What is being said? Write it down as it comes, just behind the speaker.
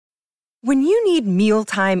When you need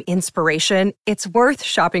mealtime inspiration, it's worth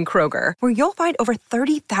shopping Kroger, where you'll find over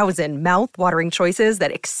 30,000 mouth-watering choices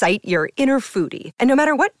that excite your inner foodie. And no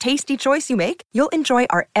matter what tasty choice you make, you'll enjoy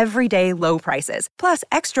our everyday low prices, plus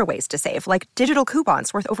extra ways to save, like digital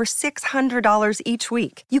coupons worth over $600 each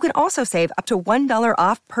week. You can also save up to $1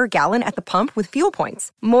 off per gallon at the pump with fuel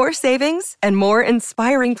points. More savings and more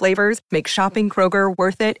inspiring flavors make shopping Kroger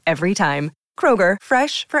worth it every time. Kroger,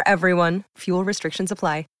 fresh for everyone. Fuel restrictions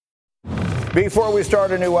apply. Before we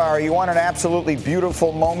start a new hour, you want an absolutely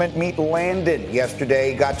beautiful moment? Meet Landon.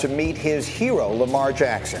 Yesterday, got to meet his hero, Lamar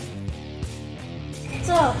Jackson. What's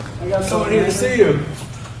up? I got someone here to see you.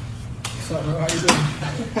 What's up, bro? How you doing?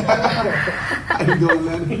 How you doing,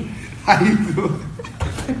 man? How you doing?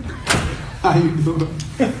 How you doing?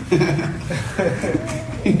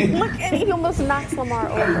 Look, and he almost knocks Lamar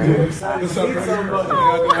over. What's up, bro?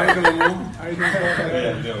 How you doing, man? How you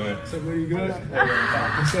doing? What's up, bro? You good?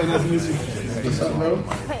 What's up? Nice to meet you. What's up, bro?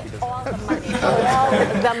 Pay all the money. All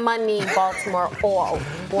the money, Baltimore. All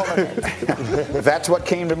of it. That's what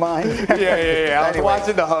came to mind? Yeah. I was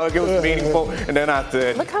watching the hug. It was meaningful. And then I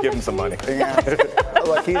said, give him some money. Yeah.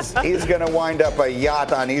 Look, he's going to wind up a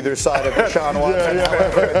yacht on either side of Deshaun Watson,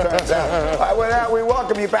 however it turns out. All right, with that, we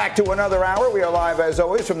welcome you back to another hour. We are live, as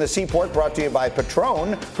always, from the Seaport, brought to you by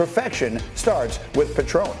Patron. Perfection starts with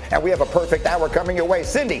Patron. And we have a perfect hour coming your way.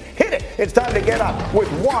 Cindy, hit it. It's time to get up with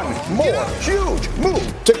one more huge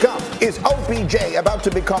move to come. Is OBJ about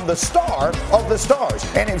to become the star of the stars?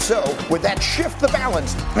 And if so, would that shift the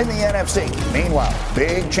balance in the NFC? Meanwhile,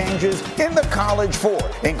 big changes in the College Four,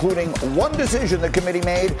 including one decision the committee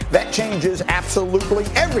made that changes absolutely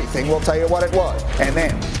everything. We'll tell you what it was. And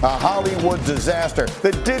then a Hollywood disaster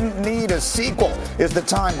that didn't need a sequel. Is the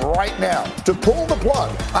time right now to pull the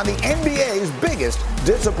plug on the NBA's biggest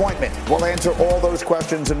disappointment? We'll answer all those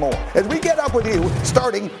questions and more as we get up with you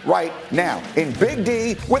starting right now in Big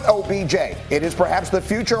D with OBJ. It is perhaps the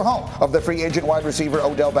future home of the free agent wide receiver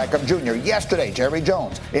Odell Beckham Jr. Yesterday, Jerry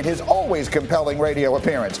Jones, in his always compelling radio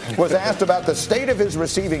appearance, was asked about the state of his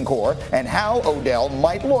receiving corps and how Odell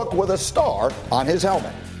might look with a star on his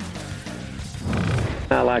helmet.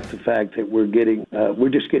 I like the fact that we're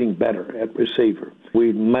just getting better at receiver.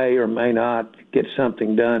 We may or may not get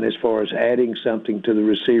something done as far as adding something to the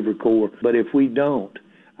receiver corps, but if we don't,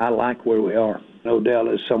 I like where we are. Odell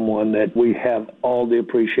is someone that we have all the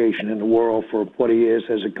appreciation in the world for what he is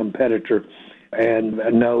as a competitor. And I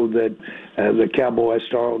know that the Cowboy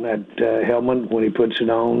star on that helmet, when he puts it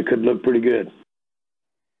on, could look pretty good.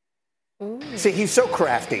 See, he's so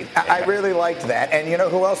crafty. I really liked that. And you know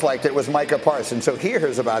who else liked it was Micah Parsons. So he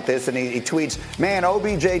hears about this and he tweets, man,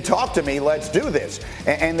 OBJ, talk to me. Let's do this.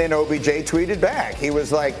 And then OBJ tweeted back. He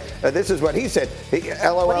was like, this is what he said.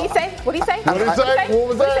 LOL. What did he say? What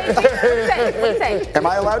was that? Am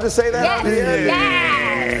I allowed to say that?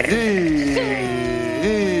 Yes.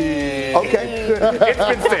 Okay. It's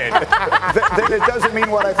been said. Then it doesn't mean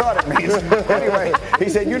what I thought it means. Anyway, he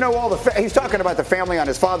said, you know, he's talking about the family on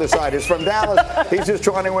his father's side is from Dallas. He's just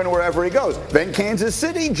trying to win wherever he goes. Then Kansas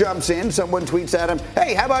City jumps in. Someone tweets at him,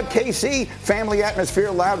 hey, how about KC? Family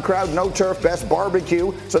atmosphere, loud crowd, no turf, best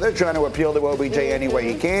barbecue. So they're trying to appeal to OBJ any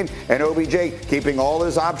way he can. And OBJ, keeping all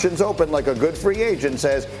his options open like a good free agent,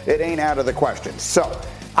 says it ain't out of the question. So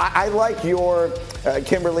I like your,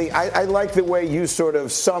 Kimberly, I like the way you sort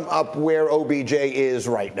of sum up where OBJ is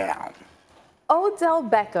right now. Odell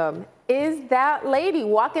Beckham is that lady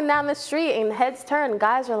walking down the street and heads turn.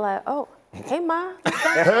 Guys are like, oh, hey, Ma.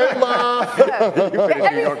 Hey, Ma.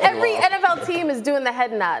 Every NFL team is doing the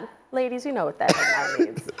head nod. Ladies, you know what that head nod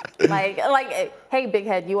means. Like, hey, big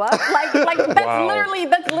head, you up? Like that's wow.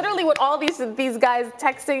 That's literally what all these guys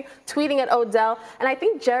texting, tweeting at Odell. And I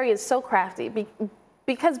think Jerry is so crafty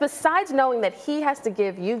because besides knowing that he has to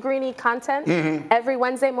give you Greeny content every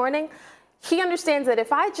Wednesday morning, he understands that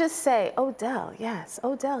if I just say, Odell, yes,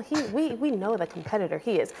 Odell, we know the competitor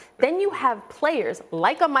he is. Then you have players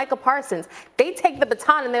like a Micah Parsons. They take the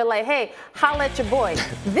baton and they're like, hey, holla at your boy.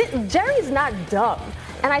 Jerry's not dumb.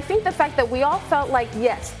 And I think the fact that we all felt like,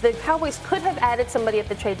 yes, the Cowboys could have added somebody at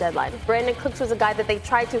the trade deadline. Brandon Cooks was a guy that they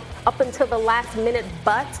tried to up until the last minute,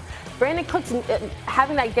 but Brandon Cooks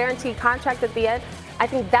having that guaranteed contract at the end, I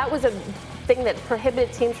think that was a thing that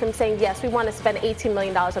prohibited teams from saying, yes, we want to spend $18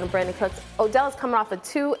 million on Brandon Cooks. Odell is coming off of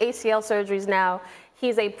 2 ACL surgeries now.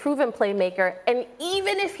 He's a proven playmaker. And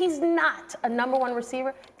even if he's not a number one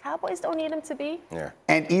receiver, Cowboys don't need him to be. Yeah.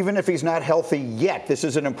 And even if he's not healthy yet, this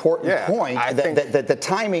is an important point that the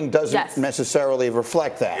timing doesn't necessarily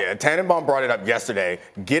reflect that. Yeah, Tannenbaum brought it up yesterday.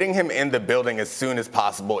 Getting him in the building as soon as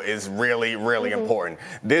possible is really, really important.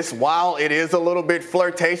 This, while it is a little bit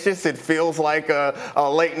flirtatious, it feels like a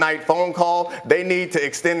late night phone call. They need to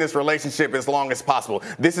extend this relationship as long as possible.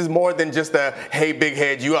 This is more than just a "Hey, big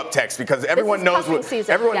head, you up" text, because everyone knows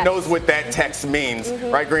what that text means,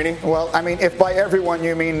 right, Greeny? Well, I mean, if by everyone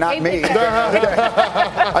you mean not me.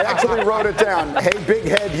 I actually wrote it down. Hey, big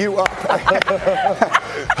head, you up.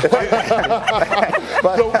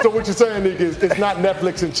 So what you're saying, Nick, is it's not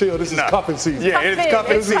Netflix and chill. This is cuffing season. Yeah, it's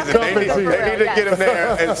cuffing season. They need to get him there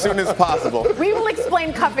as soon as possible. We will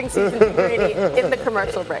explain cuffing season to Brady in the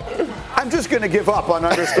commercial break. I'm just going to give up on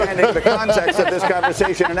understanding the context of this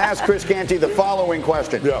conversation and ask Chris Canty the following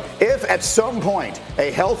question. Yeah. If at some point a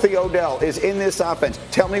healthy Odell is in this offense,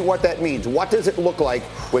 tell me what that means. What does it look like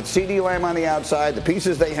with CeeDee Lamb on the outside, the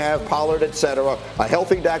pieces they have, Pollard, etc., a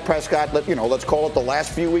healthy Dak Prescott, let's call it the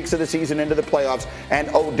last few weeks of the season into the playoffs, and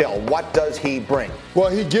Odell, what does he bring?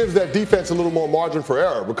 Well, he gives that defense a little more margin for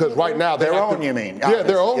error, because right now their own, you mean? Yeah,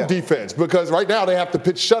 their own defense, because right now they have to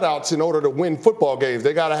pitch shutouts in order to win football games.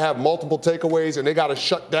 They got to have multiple takeaways, and they got to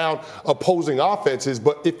shut down opposing offenses.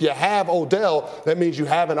 But if you have Odell, that means you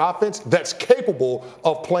have an offense that's capable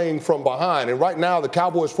of playing from behind. And right now, the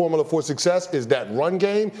Cowboys' formula for success is that run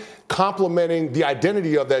game complementing the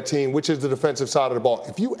identity of that team, which is the defensive side of the ball.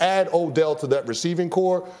 If you add Odell to that receiving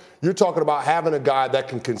core, you're talking about having a guy that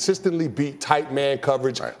can consistently beat tight man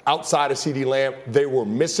coverage outside of CeeDee Lamb. They were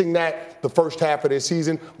missing that the first half of this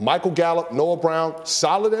season. Michael Gallup, Noah Brown,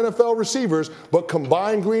 solid NFL receivers, but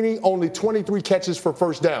combined, Greeny, only 23 catches for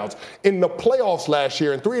first downs. In the playoffs last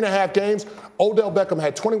year, in 3.5 games, Odell Beckham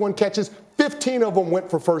had 21 catches. 15 of them went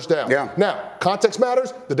for first down. Yeah. Now, context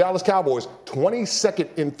matters. The Dallas Cowboys,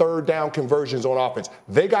 22nd in third down conversions on offense.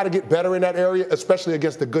 They got to get better in that area, especially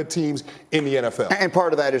against the good teams in the NFL. And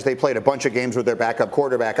part of that is they played a bunch of games with their backup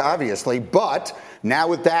quarterback, obviously. But now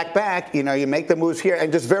with Dak back, you make the moves here.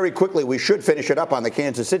 And just very quickly, we should finish it up on the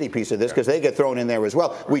Kansas City piece of this, because they get thrown in there as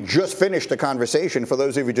well. We just finished the conversation, for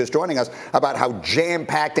those of you just joining us, about how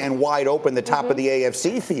jam-packed and wide open the top of the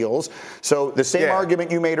AFC feels. So the same argument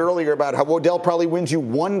you made earlier about how Odell probably wins you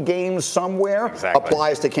one game somewhere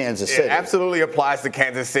applies to Kansas City. It absolutely applies to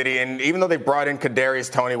Kansas City. And even though they brought in Kadarius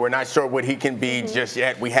Toney, we're not sure what he can be just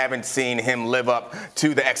yet. We haven't seen him live up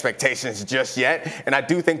to the expectations just yet. And I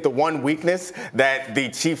do think the one weakness that the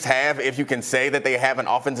Chiefs have, if you can say that they have an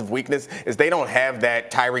offensive weakness, is they don't have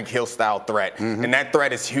that Tyreek Hill style threat. And that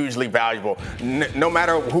threat is hugely valuable. No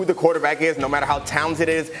matter who the quarterback is, no matter how talented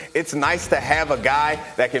it is, it's nice to have a guy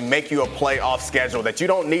that can make you a play off schedule, that you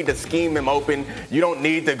don't need to scheme him open. You don't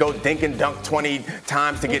need to go dink and dunk 20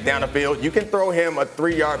 times to get down the field. You can throw him a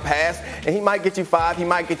 3-yard pass, and he might get you 5, he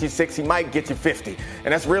might get you 6, he might get you 50.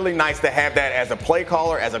 And that's really nice to have that as a play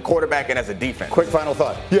caller, as a quarterback, and as a defense. Quick final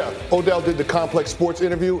thought. Yeah, Odell did the Complex Sports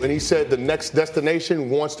interview, and he said the next destination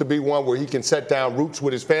wants to be one where he can set down roots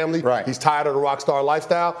with his family. Right. He's tired of the rock star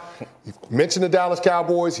lifestyle. He mentioned the Dallas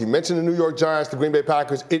Cowboys. He mentioned the New York Giants, the Green Bay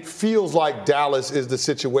Packers. It feels like Dallas is the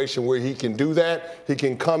situation where he can do that. He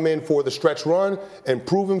can come in for the stretch run and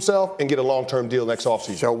prove himself and get a long-term deal next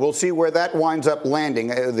offseason. So we'll see where that winds up landing.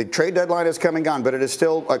 The trade deadline is coming on, but it is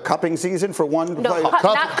still a cupping season for one player. Not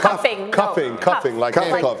cuffing. Cuffing, like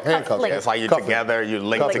handcuff. Yeah, it's like you're together, you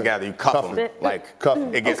link together, you cuff them. Like,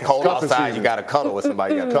 it gets cold outside, you got to cuddle with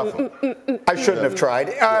somebody, you got to cuff them. I shouldn't have tried.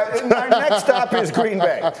 Our next stop is Green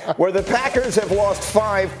Bay, where the Packers have lost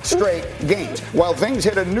 5 straight games. While things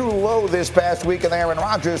hit a new low this past week, and Aaron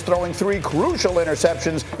Rodgers throwing 3 crucial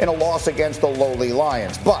interceptions in a loss against the lowly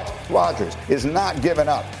Lions. But Rodgers is not giving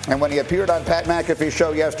up. And when he appeared on Pat McAfee's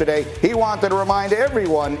show yesterday, he wanted to remind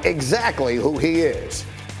everyone exactly who he is.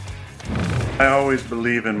 I always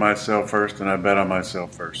believe in myself first, and I bet on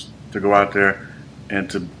myself first to go out there and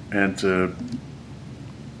to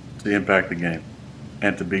impact the game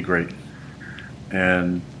and to be great.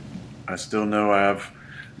 And I still know I have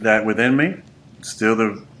that within me. Still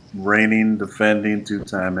the reigning, defending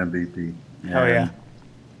 2-time MVP. Oh yeah.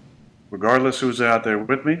 Regardless who's out there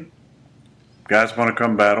with me, guys want to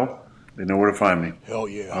come battle. They know where to find me. Hell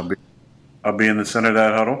yeah. I'll be in the center of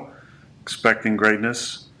that huddle, expecting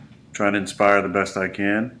greatness, trying to inspire the best I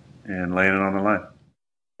can, and laying it on the line.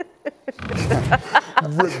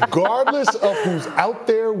 regardless of who's out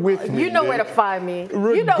there with me. You know where to find me.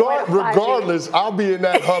 You know where to find regardless, me. I'll be in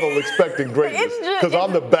that huddle expecting greatness because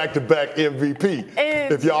I'm the back-to-back MVP.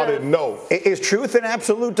 If y'all didn't know, is truth an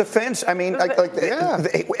absolute defense? I mean,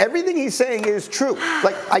 everything he's saying is true.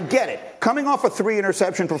 Like, I get it. Coming off a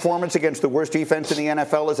 3-interception performance against the worst defense in the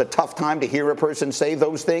NFL is a tough time to hear a person say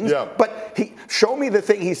those things. Yeah. But show me the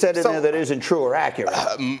thing he said in there that isn't true or accurate.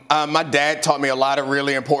 My dad taught me a lot of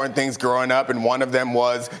really important things growing up, and one of them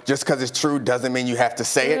was just because it's true doesn't mean you have to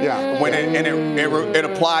say it. Yeah. When it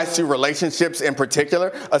applies to relationships in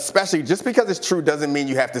particular, especially just because it's true doesn't mean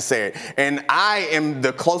you have to say it. And I am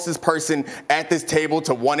the closest person at this table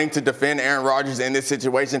to wanting to defend Aaron Rodgers in this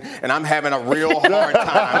situation, and I'm having a real hard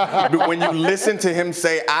time. But when you listen to him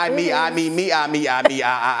say I, me,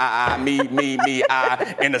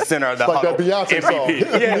 in the center of the like huddle. that Beyonce song.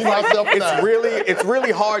 It's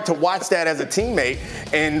really hard to watch that as a teammate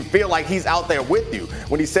and feel like he's out there with you.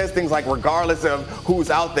 When he says things like regardless of who's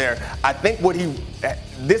out there, I think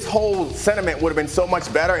this whole sentiment would have been so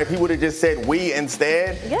much better if he would have just said we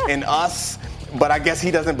instead and us. But I guess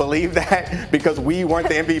he doesn't believe that because we weren't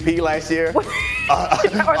the MVP last year. Us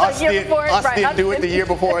didn't do it the year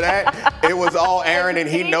before that. It was all Aaron, and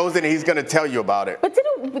he knows it, and he's going to tell you about it. But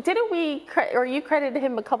didn't we, or you credited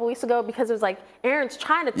him a couple weeks ago because it was like, Aaron's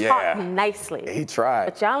trying to talk nicely. He tried.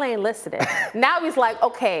 But y'all ain't listening. Now he's like,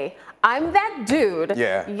 okay, I'm that dude.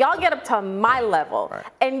 Yeah. Y'all get up to my level. Right.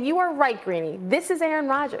 And you are right, Greeny. This is Aaron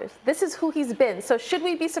Rodgers. This is who he's been. So should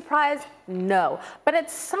we be surprised? No. But at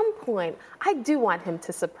some point, I do want him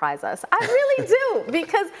to surprise us. I really do.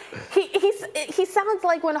 Because he sounds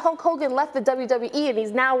like when Hulk Hogan left the WWE and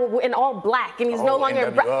he's now in all black and he's no longer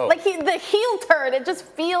like the heel turn. It just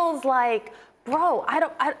feels like, bro,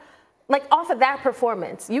 like off of that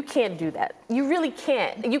performance, you can't do that. You really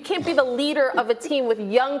can't. You can't be the leader of a team with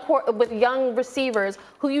young receivers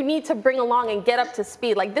who you need to bring along and get up to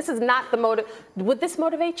speed. Like this is not the motive. Would this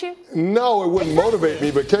motivate you? No, it wouldn't motivate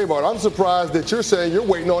me. But Kmart, I'm surprised that you're saying you're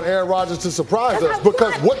waiting on Aaron Rodgers to surprise us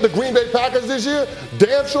because what the Green Bay Packers this year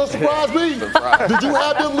damn sure surprised me. Did you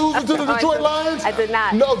have them losing to the Detroit Lions? I did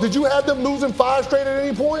not. No, did you have them losing 5 straight at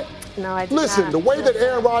any point? No, I did Listen, not. the way that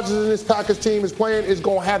Aaron Rodgers and his Packers team is playing is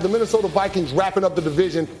going to have the Minnesota Vikings wrapping up the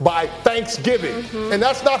division by Thanksgiving. And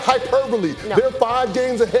that's not hyperbole. No. They're 5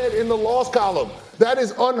 games ahead in the loss column. That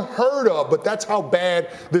is unheard of, but that's how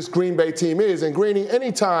bad this Green Bay team is. And Greeny,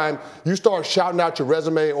 anytime you start shouting out your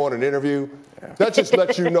resume on an interview, that just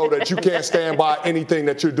lets you know that you can't stand by anything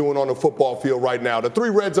that you're doing on the football field right now. The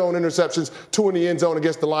 3 red zone interceptions, 2 in the end zone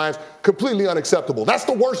against the Lions, completely unacceptable. That's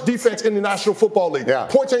the worst defense in the National Football League. Yeah.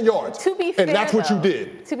 Points and yards. To be fair, and that's what you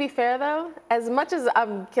did. To be fair, though, as much as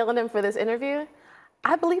I'm killing him for this interview,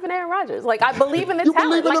 I believe in Aaron Rodgers. Like, I believe in the you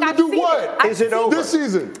talent. You believe in him to do what? Is it over? This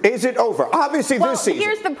season. Is it over? Obviously this season.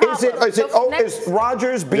 Here's the problem. Is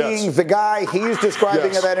Rodgers being the guy he's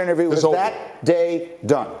describing in that interview, is that day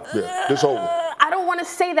done? Yeah, it's over. I don't want to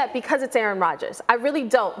say that because it's Aaron Rodgers. I really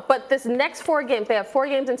don't. But this next 4 games, they have 4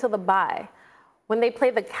 games until the bye. When they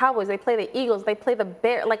play the Cowboys, they play the Eagles, they play the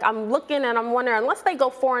Bears. Like, I'm looking and I'm wondering, unless they go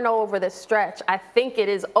 4-0 over this stretch, I think it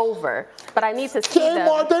is over. But I need to see them.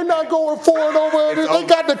 They're not going 4-0 over. They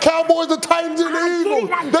got the Cowboys, the Titans, and the Eagles.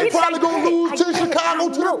 They probably going to lose to Chicago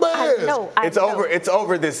to the Bears. It's over. It's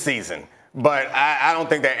over this season. But I don't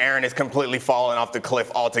think that Aaron is completely falling off the cliff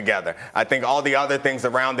altogether. I think all the other things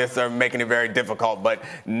around this are making it very difficult. But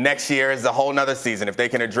next year is a whole nother season. If they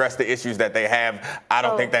can address the issues that they have, I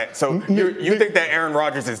don't think that. So you think that Aaron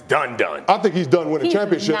Rodgers is done? I think he's done winning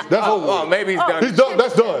championships. That's over. Oh, maybe he's done. He's done.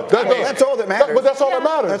 That's done. That's all that matters. But that's all that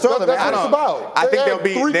matters. That's all that matters. That's what it's about. I think there'll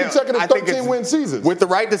be 3 consecutive 13-win seasons. With the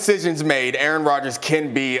right decisions made, Aaron Rodgers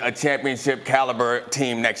can be a championship caliber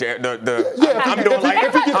team next year.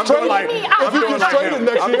 If he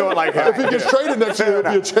gets traded next year,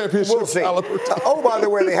 it'll be a championship. We'll see. Oh, by the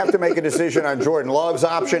way, they have to make a decision on Jordan Love's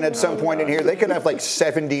option at some point in here. They could have like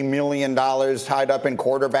 $70 million tied up in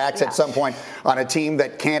quarterbacks at some point on a team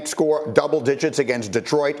that can't score double digits against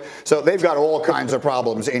Detroit. So they've got all kinds of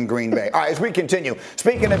problems in Green Bay. All right, as we continue,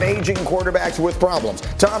 speaking of aging quarterbacks with problems,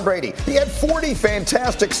 Tom Brady, he had 40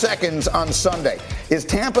 fantastic seconds on Sunday. Is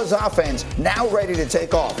Tampa's offense now ready to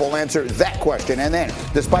take off? We'll answer that question. And then,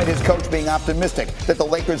 despite his coach being optimistic that the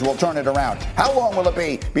Lakers will turn it around, how long will it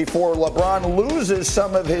be before LeBron loses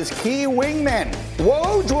some of his key wingmen?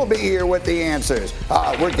 Woj will be here with the answers.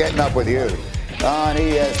 We're getting up with you on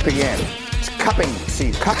ESPN. It's cupping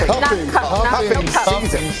season. Cupping season.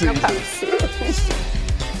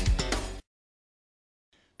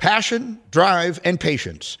 Passion, drive, and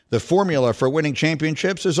patience. The formula for winning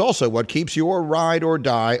championships is also what keeps your ride or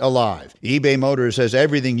die alive. eBay Motors has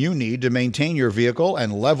everything you need to maintain your vehicle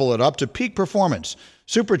and level it up to peak performance.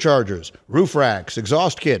 Superchargers, roof racks,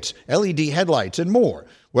 exhaust kits, LED headlights, and more.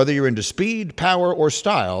 Whether you're into speed, power, or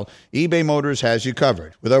style, eBay Motors has you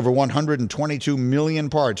covered. With over 122 million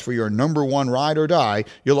parts for your number one ride or die,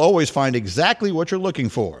 you'll always find exactly what you're looking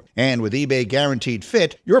for. And with eBay Guaranteed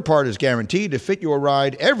Fit, your part is guaranteed to fit your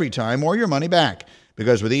ride every time or your money back.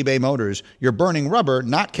 Because with eBay Motors, you're burning rubber,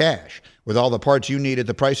 not cash. With all the parts you need at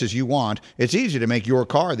the prices you want, it's easy to make your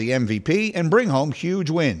car the MVP and bring home huge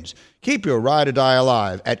wins. Keep your ride or die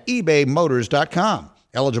alive at ebaymotors.com.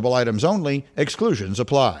 Eligible items only. Exclusions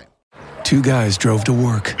apply. Two guys drove to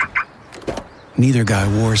work. Neither guy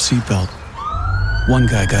wore a seatbelt. One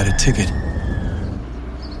guy got a ticket.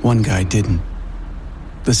 One guy didn't.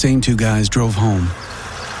 The same two guys drove home.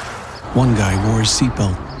 One guy wore his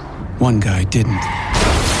seatbelt. One guy didn't.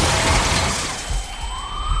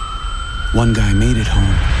 One guy made it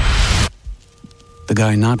home. The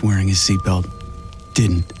guy not wearing his seatbelt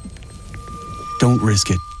didn't. Don't risk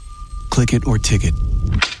it. Click it or ticket.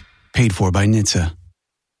 Paid for by NHTSA.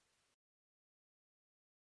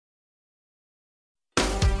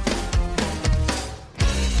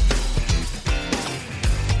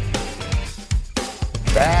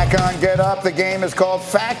 Back on Get Up, the game is called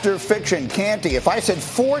Fact or Fiction. Canty, if I said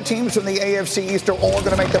 4 teams from the AFC East are all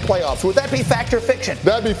going to make the playoffs, would that be fact or fiction?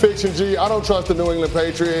 That'd be fiction, G. I don't trust the New England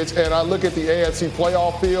Patriots, and I look at the AFC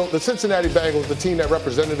playoff field. The Cincinnati Bengals, the team that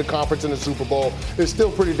represented the conference in the Super Bowl, is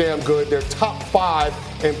still pretty damn good. They're top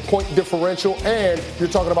 5 in point differential, and you're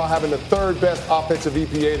talking about having the 3rd best offensive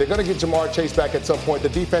EPA. They're going to get Jamar Chase back at some point. The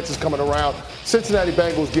defense is coming around. Cincinnati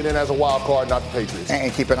Bengals get in as a wild card, not the Patriots.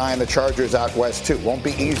 And keep an eye on the Chargers out west, too. Won't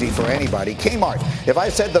be easy for anybody. Kmart, if I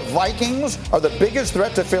said the Vikings are the biggest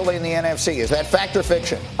threat to Philly in the NFC, is that fact or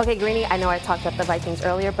fiction? Okay, Greeny, I know I talked about the Vikings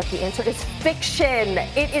earlier, but the answer is fiction.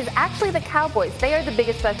 It is actually the Cowboys. They are the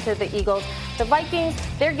biggest threat to the Eagles. The Vikings,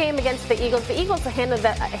 their game against the Eagles handled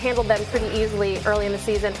them pretty easily early in the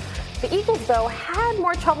season. The Eagles, though, had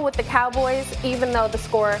more trouble with the Cowboys, even though the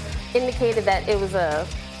score indicated that it was a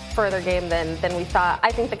further game than we thought.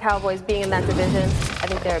 I think the Cowboys being in that division, I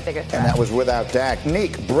think they're a bigger threat. And that was without Dak.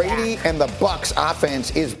 Neek, Brady and the Bucs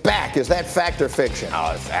offense is back. Is that fact or fiction?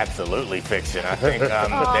 Oh, it's absolutely fiction. I think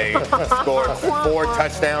they scored 4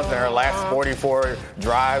 touchdowns in their last 44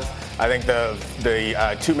 drives. I think the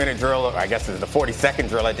 2-minute drill, I guess it's the 42nd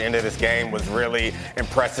drill at the end of this game, was really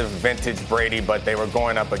impressive, vintage Brady, but they were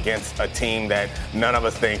going up against a team that none of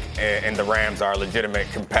us think in the Rams are a legitimate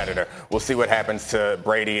competitor. We'll see what happens to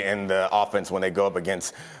Brady and the offense when they go up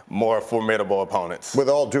against more formidable opponents. With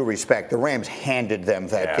all due respect, the Rams handed them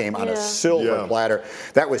that game on a silver platter.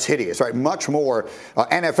 That was hideous. All right, much more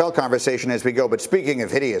NFL conversation as we go. But speaking of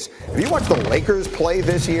hideous, have you watched the Lakers play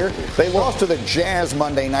this year? They lost to the Jazz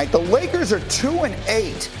Monday night. The Lakers are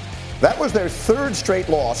 2-8. That was their 3rd straight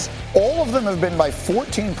loss. All of them have been by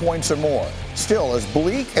 14 points or more. Still, as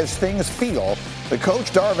bleak as things feel, the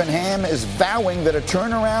coach Darvin Ham is vowing that a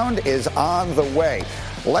turnaround is on the way.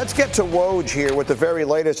 Let's get to Woj here with the very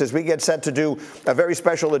latest as we get set to do a very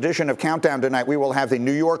special edition of Countdown tonight. We will have the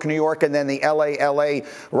New York, and then the LA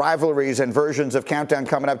rivalries and versions of Countdown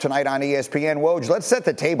coming up tonight on ESPN. Woj, let's set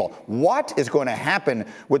the table. What is going to happen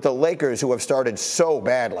with the Lakers who have started so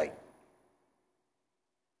badly?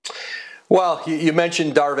 Well, you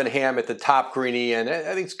mentioned Darvin Ham at the top, Greeny, and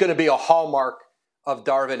I think it's going to be a hallmark of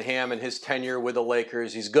Darvin Ham and his tenure with the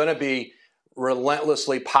Lakers. He's going to be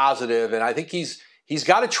relentlessly positive, and I think he's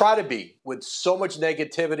got to try to be. With so much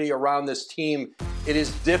negativity around this team, it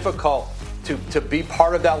is difficult to be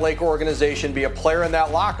part of that Laker organization, be a player in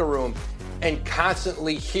that locker room, and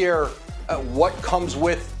constantly hear what comes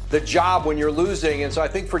with the job when you're losing. And so I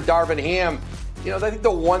think for Darvin Ham, I think the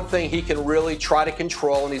one thing he can really try to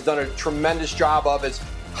control, and he's done a tremendous job of, is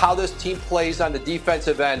how this team plays on the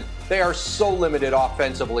defensive end. They are so limited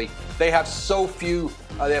offensively. They have so few,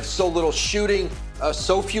 they have so little shooting,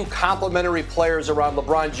 so few complementary players around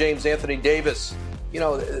LeBron James, Anthony Davis.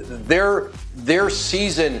 Their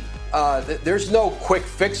season, there's no quick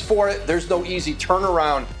fix for it. There's no easy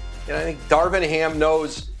turnaround. And I think Darvin Ham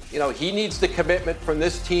knows, he needs the commitment from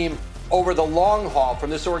this team over the long haul, from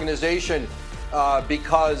this organization,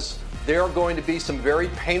 because there are going to be some very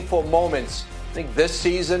painful moments, I think, this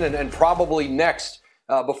season and probably next,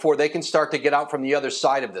 before they can start to get out from the other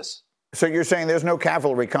side of this. So you're saying there's no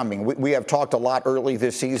cavalry coming. We have talked a lot early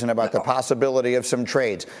this season about the possibility of some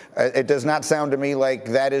trades. It does not sound to me like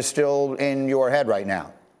that is still in your head right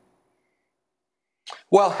now.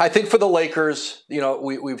 Well, I think for the Lakers,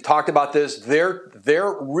 we've talked about this.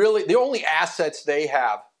 They're really the only assets they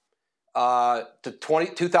have to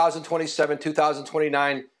 2027,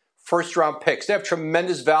 2029 first-round picks. They have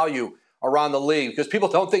tremendous value around the league because people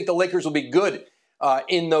don't think the Lakers will be good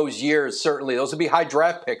in those years. Certainly, those will be high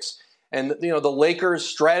draft picks. And the Lakers'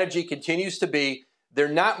 strategy continues to be they're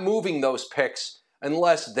not moving those picks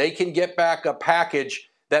unless they can get back a package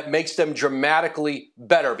that makes them dramatically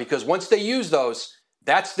better. Because once they use those,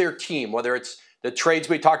 that's their team. Whether it's the trades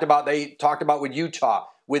they talked about with Utah,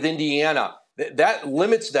 with Indiana, that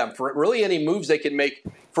limits them for really any moves they can make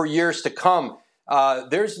for years to come.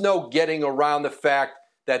 There's no getting around the fact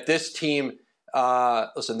that this team,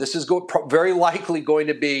 this is very likely going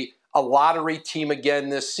to be a lottery team again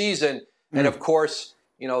this season. And of course,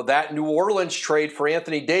 that New Orleans trade for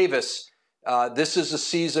Anthony Davis, this is a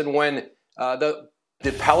season when the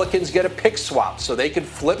Pelicans get a pick swap, so they can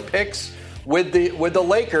flip picks with the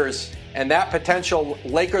Lakers, and that potential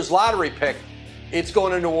Lakers lottery pick, it's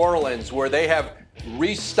going to New Orleans, where they have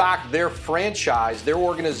restocked their franchise, their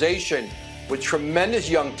organization, with tremendous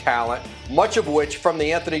young talent, much of which from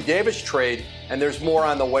the Anthony Davis trade, and there's more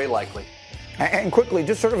on the way likely. And quickly,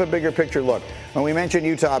 just sort of a bigger picture look. When we mentioned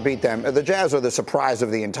Utah beat them, the Jazz are the surprise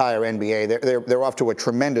of the entire NBA. They're off to a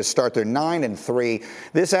tremendous start. They're 9-3.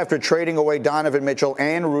 This after trading away Donovan Mitchell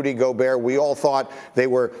and Rudy Gobert. We all thought they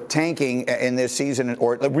were tanking in this season,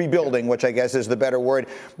 or rebuilding, which I guess is the better word.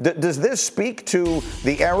 Does this speak to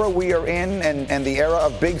the era we are in and the era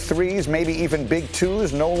of big threes, maybe even big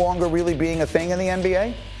twos, no longer really being a thing in the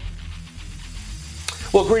NBA?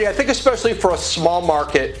 Well, Greedy, I think especially for a small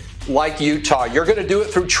market like Utah, you're going to do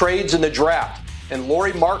it through trades in the draft. And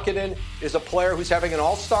Lauri Markkanen is a player who's having an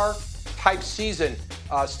all-star type season,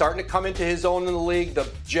 starting to come into his own in the league. The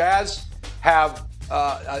Jazz have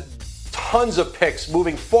tons of picks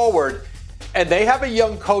moving forward, and they have a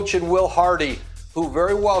young coach in Will Hardy who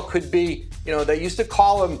very well could be, they used to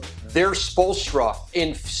call him their Spoelstra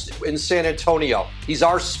in San Antonio. He's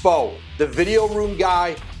our Spo, the video room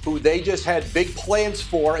guy who they just had big plans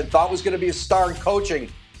for and thought was going to be a star in coaching.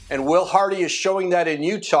 And Will Hardy is showing that in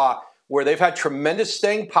Utah, where they've had tremendous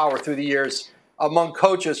staying power through the years among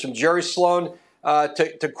coaches, from Jerry Sloan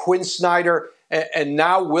to Quinn Snyder, and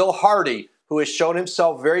now Will Hardy, who has shown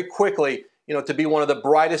himself very quickly, to be one of the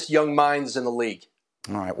brightest young minds in the league.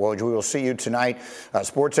 All right, well, we will see you tonight.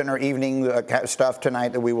 SportsCenter evening stuff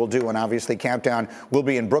tonight that we will do, and obviously Countdown will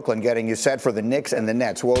be in Brooklyn getting you set for the Knicks and the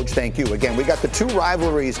Nets. Woj, thank you. Again, we got the two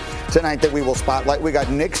rivalries tonight that we will spotlight. We got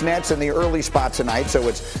Knicks-Nets in the early spot tonight, so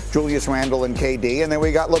it's Julius Randle and KD, and then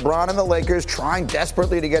we got LeBron and the Lakers trying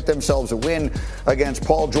desperately to get themselves a win against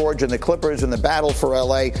Paul George and the Clippers in the battle for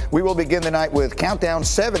L.A. We will begin the night with Countdown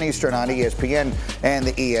 7 Eastern on ESPN and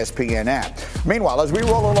the ESPN app. Meanwhile, as we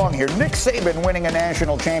roll along here, Nick Saban winning a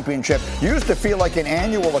national championship used to feel like an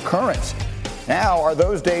annual occurrence. Now, are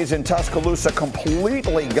those days in Tuscaloosa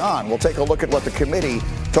completely gone? We'll take a look at what the committee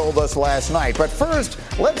told us last night. But first,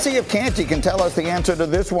 let's see if Canty can tell us the answer to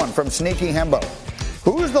this one from Sneaky Hembo.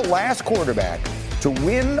 Who's the last quarterback to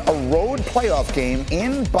win a road playoff game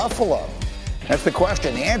in Buffalo? That's the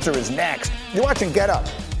question. The answer is next. You're watching Get Up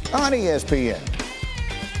on ESPN.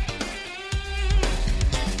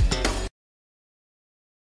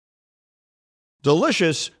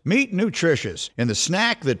 Delicious, meet nutritious in the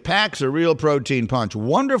snack that packs a real protein punch.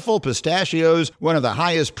 Wonderful Pistachios, one of the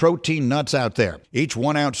highest protein nuts out there. Each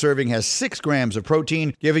 1 ounce serving has 6 grams of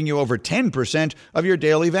protein, giving you over 10% of your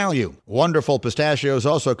daily value. Wonderful Pistachios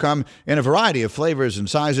also come in a variety of flavors and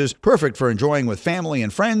sizes, perfect for enjoying with family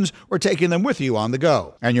and friends or taking them with you on the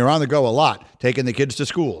go. And you're on the go a lot, taking the kids to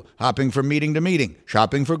school, hopping from meeting to meeting,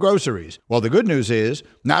 shopping for groceries. Well, the good news is,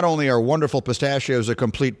 not only are Wonderful Pistachios a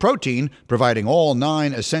complete protein, providing all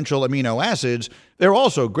 9 essential amino acids, they're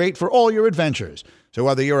also great for all your adventures. So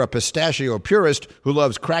whether you're a pistachio purist who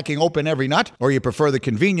loves cracking open every nut, or you prefer the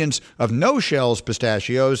convenience of no-shells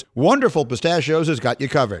pistachios, Wonderful Pistachios has got you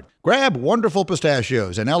covered. Grab Wonderful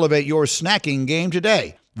Pistachios and elevate your snacking game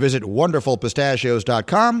today. Visit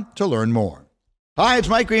wonderfulpistachios.com to learn more. Hi, it's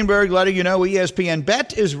Mike Greenberg letting you know ESPN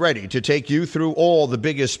Bet is ready to take you through all the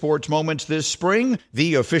biggest sports moments this spring.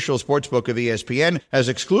 The official sportsbook of ESPN has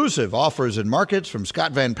exclusive offers and markets from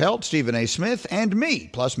Scott Van Pelt, Stephen A. Smith, and me,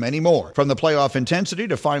 plus many more. From the playoff intensity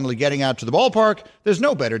to finally getting out to the ballpark, there's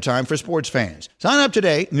no better time for sports fans. Sign up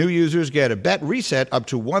today. New users get a bet reset up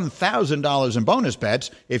to $1,000 in bonus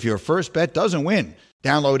bets if your first bet doesn't win.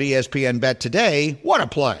 Download ESPN Bet today. What a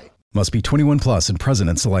play. Must be 21 plus and present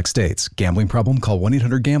in select states. Gambling problem? Call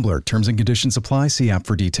 1-800-GAMBLER. Terms and conditions apply. See app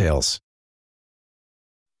for details.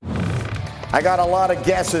 I got a lot of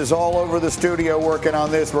guesses all over the studio working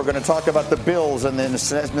on this. We're going to talk about the Bills and the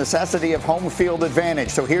necessity of home field advantage.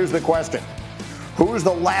 So here's the question. Who's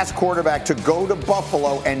the last quarterback to go to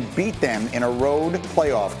Buffalo and beat them in a road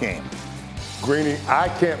playoff game? Greeny, I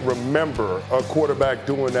can't remember a quarterback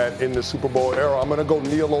doing that in the Super Bowl era. I'm going to go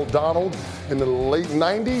Neil O'Donnell in the late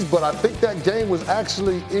 90s, but I think that game was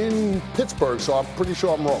actually in Pittsburgh, so I'm pretty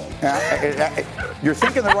sure I'm wrong. You're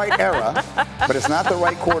thinking the right era, but it's not the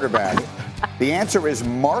right quarterback. The answer is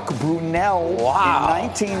Mark Brunell in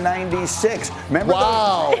 1996. Remember?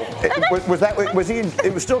 Wow.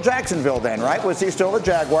 It was still Jacksonville then, right? Was he still a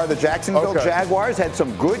Jaguar? The Jacksonville Jaguars had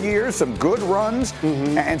some good years, some good runs,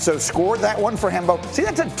 and so scored that one for Hembo. See,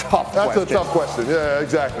 that's a tough question. That's a tough question. Yeah,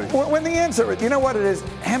 exactly. When the answer, you know what it is?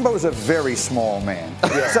 Hembo's a very small man.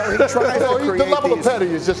 Yeah. So he tries to create the level of petty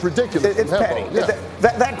is just ridiculous. It's petty. Yeah.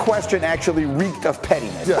 That question actually reeked of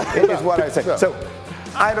pettiness, is what I say. Yeah. So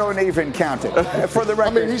I don't even count it. For the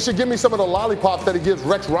record, I mean, he should give me some of the lollipops that he gives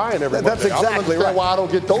Rex Ryan every That's Monday. exactly right. Why I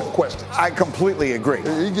don't get those questions. I completely agree.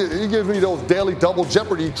 He gives me those daily double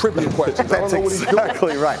Jeopardy trivia questions. That's I don't know what he's doing.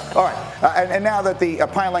 Exactly right. All right. And now that the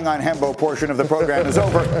piling on Hembo portion of the program is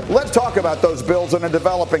over, let's talk about those Bills and a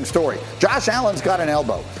developing story. Josh Allen's got an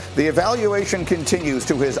elbow. The evaluation continues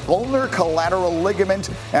to his ulnar collateral ligament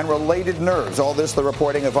and related nerves. All this, the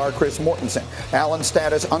reporting of our Chris Mortensen. Allen's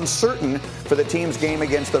status uncertain for the team's game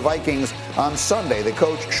against the Vikings on Sunday. The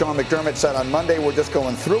coach, Sean McDermott, said on Monday, we're just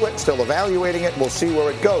going through it, still evaluating it. We'll see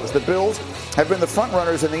where it goes. The Bills have been the front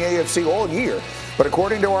runners in the AFC all year. But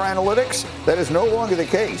according to our analytics, that is no longer the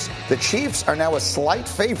case. The Chiefs are now a slight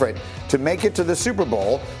favorite to make it to the Super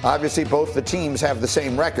Bowl. Obviously, both the teams have the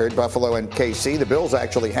same record, Buffalo and KC. The Bills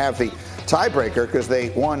actually have the tiebreaker because they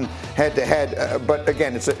won head-to-head. But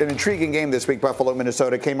again, it's an intriguing game this week, Buffalo,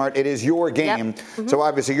 Minnesota. Kmart, it is your game. Yep. Mm-hmm. So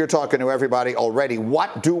obviously, you're talking to everybody already.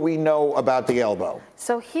 What do we know about the elbow?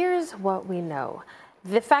 So here's what we know.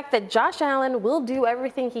 The fact that Josh Allen will do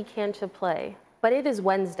everything he can to play, but it is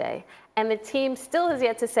Wednesday. And the team still has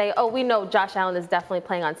yet to say, oh, we know Josh Allen is definitely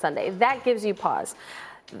playing on Sunday. That gives you pause.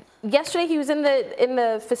 Yesterday, he was in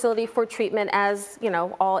the facility for treatment, as you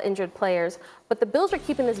know, all injured players. But the Bills are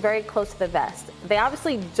keeping this very close to the vest. They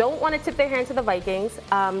obviously don't want to tip their hand to the Vikings.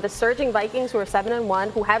 The surging Vikings, who are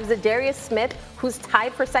 7-1, who have Zadarius Smith, who's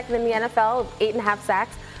tied for second in the NFL, 8.5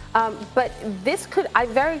 sacks. But this could, I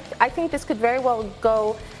think this could very well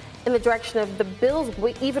go in the direction of the Bills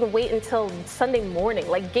even wait until Sunday morning,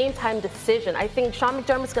 like game time decision. I think Sean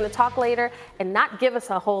McDermott's going to talk later and not give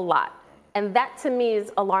us a whole lot. And that to me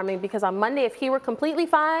is alarming because on Monday, if he were completely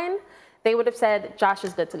fine, they would have said Josh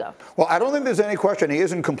is good to go. Well, I don't think there's any question he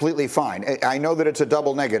isn't completely fine. I know that it's a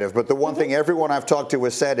double negative, but the one thing everyone I've talked to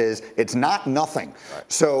has said is it's not nothing.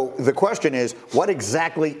 Right. So the question is, what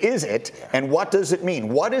exactly is it, and what does it mean?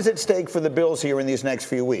 What is at stake for the Bills here in these next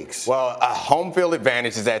few weeks? Well, a home field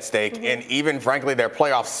advantage is at stake, and even, frankly, their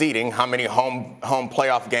playoff seeding, how many home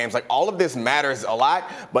playoff games, like all of this matters a lot,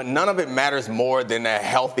 but none of it matters more than a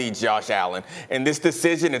healthy Josh Allen. And this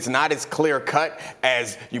decision, it's not as clear-cut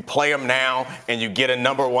as you play him now and you get a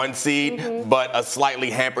number 1 seed, but a slightly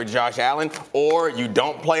hampered Josh Allen, or you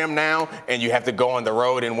don't play him now and you have to go on the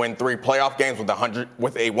road and win 3 playoff games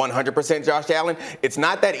with a 100% Josh Allen. It's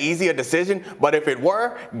not that easy a decision, but if it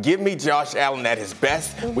were, give me Josh Allen at his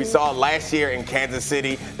best. We saw last year in Kansas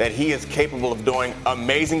City that he is capable of doing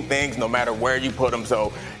amazing things no matter where you put him.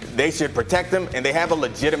 So they should protect him, and they have a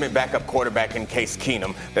legitimate backup quarterback in Case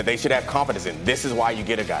Keenum that they should have confidence in. This is why you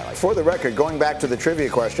get a guy like that. For the record, going back to the trivia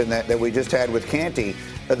question that we just had with Canty,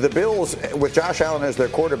 the Bills, with Josh Allen as their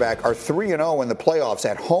quarterback, are 3-0 in the playoffs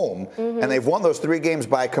at home, and they've won those 3 games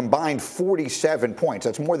by a combined 47 points.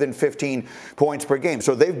 That's more than 15 points per game.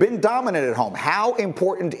 So they've been dominant at home. How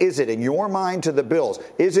important is it in your mind to the Bills?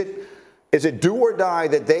 Is it do or die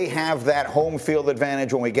that they have that home field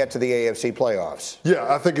advantage when we get to the AFC playoffs? Yeah,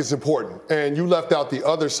 I think it's important. And you left out the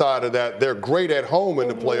other side of that. They're great at home in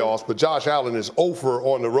the playoffs, but Josh Allen is 0-for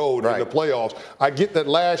on the road in the playoffs. I get that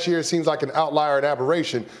last year seems like an outlier and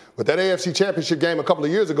aberration, but that AFC Championship game a couple of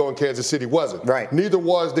years ago in Kansas City wasn't. Right. Neither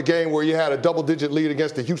was the game where you had a double-digit lead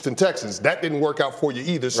against the Houston Texans. That didn't work out for you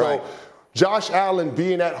either. So Josh Allen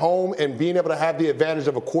being at home and being able to have the advantage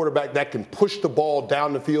of a quarterback that can push the ball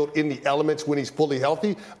down the field in the elements when he's fully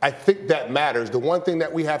healthy, I think that matters. The one thing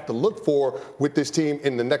that we have to look for with this team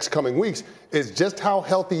in the next coming weeks is just how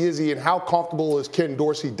healthy is he and how comfortable is Ken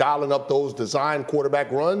Dorsey dialing up those design quarterback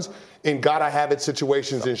runs in gotta-have-it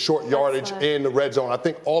situations in short yardage in the red zone. I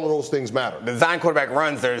think all of those things matter. Design quarterback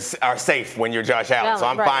runs are safe when you're Josh Allen, so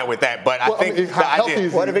I'm fine with that. But I think how healthy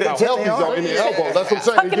is he? What if he gets hit in the elbow? That's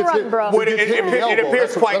what I'm saying. Run, bro. It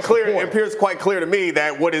appears quite clear. It appears quite clear to me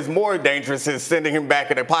that what is more dangerous is sending him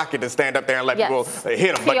back in the pocket to stand up there and let people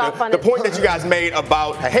hit him. But the point that you guys made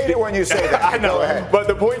about I hate it when you say that. I know, but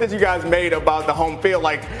the point that you guys made about the home field,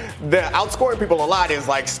 like the outscoring people a lot, is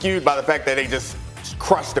like skewed by the fact that they just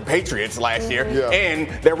crushed the Patriots last year, and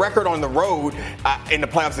their record on the road in the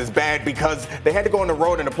playoffs is bad because they had to go on the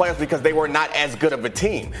road in the playoffs because they were not as good of a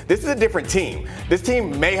team. This is a different team. This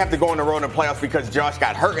team may have to go on the road in the playoffs because Josh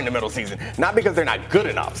got hurt in the middle of the season, not because they're not good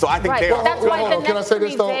enough. So I think they are. Can I say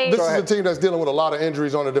this though? This is a team that's dealing with a lot of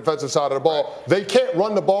injuries on the defensive side of the ball. They can't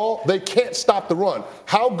run the ball. They can't stop the run.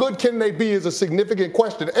 How good can they be is a significant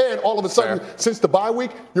question. And all of a sudden, since the bye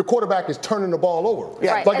week, your quarterback is turning the ball over.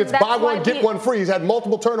 Right. Like it's buy one, get one free. He's had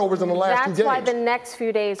multiple turnovers in the last 2 games. That's why the next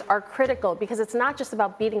few days are critical because it's not just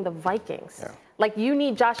about beating the Vikings. Yeah. Like you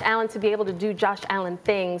need Josh Allen to be able to do Josh Allen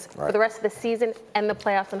things for the rest of the season and the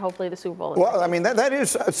playoffs and hopefully the Super Bowl. Well, I mean, that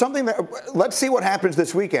is something that let's see what happens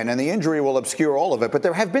this weekend. And the injury will obscure all of it. But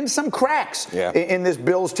there have been some cracks in this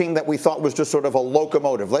Bills team that we thought was just sort of a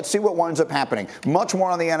locomotive. Let's see what winds up happening. Much more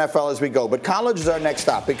on the NFL as we go. But college is our next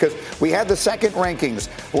stop because we had the second rankings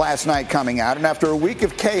last night coming out. And after a week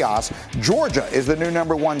of chaos, Georgia is the new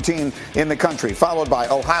 #1 team in the country, followed by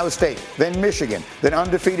Ohio State, then Michigan, then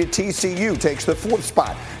undefeated TCU takes the 4th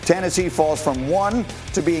spot. Tennessee falls from 1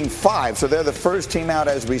 to being 5, so they're the first team out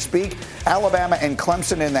as we speak. Alabama and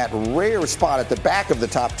Clemson in that rare spot at the back of the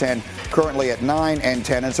top 10, currently at 9 and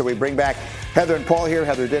 10. And so we bring back Heather and Paul here,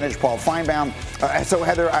 Heather Dinich, Paul Feinbaum. So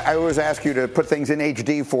Heather, I always ask you to put things in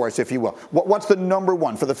HD for us, if you will. What's the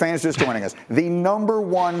 #1, for the fans just joining us, the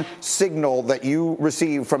 #1 signal that you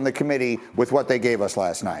received from the committee with what they gave us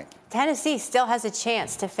last night? Tennessee still has a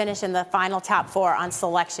chance to finish in the final top 4 on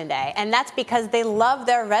Selection Day, and that's because they love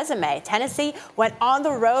their resume. Tennessee went on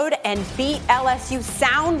the road and beat LSU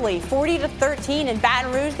soundly, 40-13 in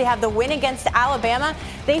Baton Rouge. They have the win against Alabama.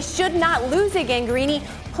 They should not lose again, Greeny.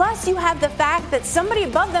 Plus, you have the fact that somebody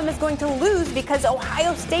above them is going to lose because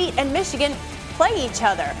Ohio State and Michigan play each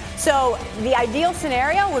other. So the ideal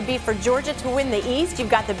scenario would be for Georgia to win the East. You've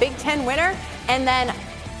got the Big Ten winner, and then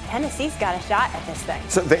Tennessee's got a shot at this thing.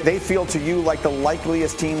 So they feel to you like the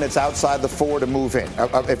likeliest team that's outside the 4 to move in.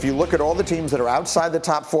 If you look at all the teams that are outside the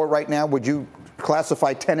top 4 right now, would you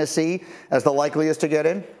classify Tennessee as the likeliest to get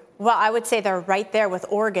in? Well, I would say they're right there with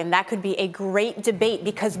Oregon. That could be a great debate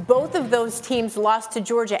because both of those teams lost to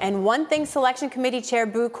Georgia. And one thing Selection Committee Chair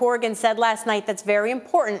Boo Corrigan said last night that's very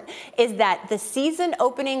important is that the season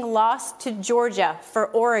opening loss to Georgia for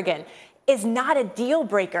Oregon is not a deal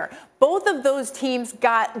breaker. Both of those teams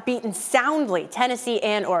got beaten soundly, Tennessee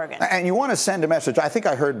and Oregon. And you want to send a message. I think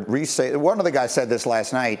I heard Reese say, one of the guys said this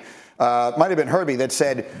last night, might have been Herbie, that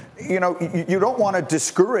said, you don't want to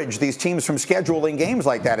discourage these teams from scheduling games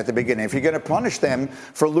like that at the beginning. If you're going to punish them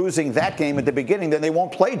for losing that game at the beginning, then they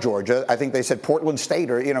won't play Georgia. I think they said Portland State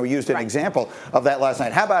or, used an example of that last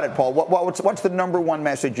night. How about it, Paul? What's the #1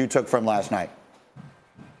 message you took from last night?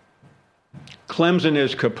 Clemson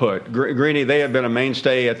is kaput. Greeny, they have been a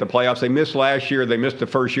mainstay at the playoffs. They missed last year. They missed the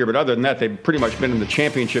first year. But other than that, they've pretty much been in the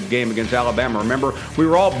championship game against Alabama. Remember, we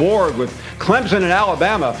were all bored with Clemson and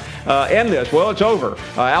Alabama end this. Well, it's over.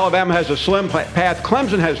 Alabama has a slim path.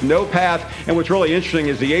 Clemson has no path. And what's really interesting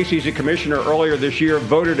is the ACC commissioner earlier this year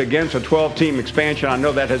voted against a 12-team expansion. I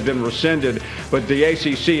know that has been rescinded, but the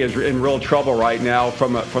ACC is in real trouble right now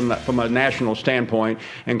from a national standpoint,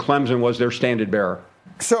 and Clemson was their standard bearer.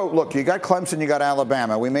 So, look, you got Clemson, you got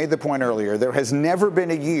Alabama. We made the point earlier. There has never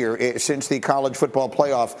been a year since the college football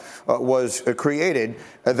playoff was created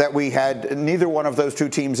that we had neither one of those two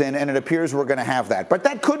teams in, and it appears we're going to have that. But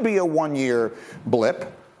that could be a one-year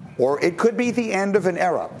blip, or it could be the end of an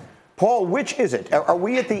era. Paul, which is it? Are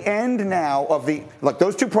we at the end now of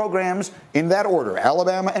those two programs in that order,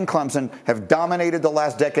 Alabama and Clemson, have dominated the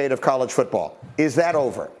last decade of college football. Is that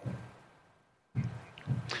over?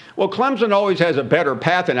 Well, Clemson always has a better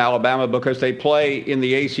path in Alabama because they play in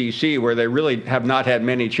the ACC where they really have not had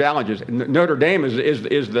many challenges. Notre Dame is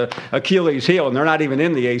the Achilles heel, and they're not even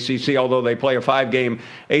in the ACC, although they play a 5-game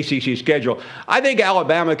ACC schedule. I think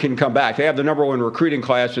Alabama can come back. They have the #1 recruiting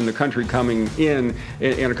class in the country coming in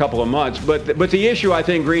a couple of months. But the issue, I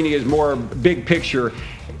think, Greeny, is more big picture.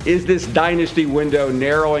 Is this dynasty window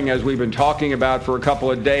narrowing as we've been talking about for a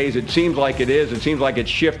couple of days? It seems like it is. It seems like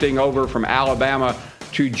it's shifting over from Alabama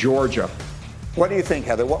to Georgia. What do you think,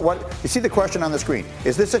 Heather? What you see the question on the screen?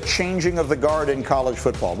 Is this a changing of the guard in college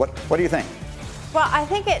football? What do you think? Well, I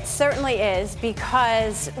think it certainly is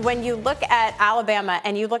because when you look at Alabama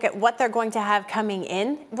and you look at what they're going to have coming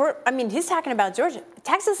in, he's talking about Georgia.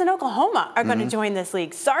 Texas and Oklahoma are going to join this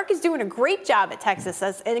league. Sark is doing a great job at Texas,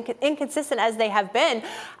 as inconsistent as they have been.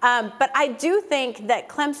 But I do think that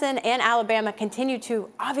Clemson and Alabama continue to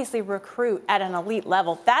obviously recruit at an elite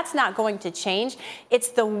level. That's not going to change. It's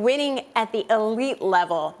the winning at the elite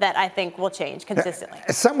level that I think will change consistently.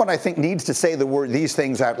 Someone I think needs to say these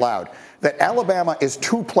things out loud. That Alabama is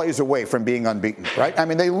 2 plays away from being unbeaten, right? I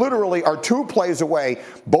mean, they literally are 2 plays away,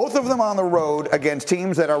 both of them on the road against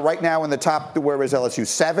teams that are right now in the top, where is LSU,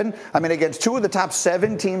 7? I mean, against 2 of the top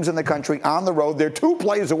 7 teams in the country on the road. They're 2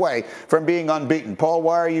 plays away from being unbeaten. Paul,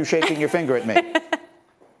 why are you shaking your finger at me?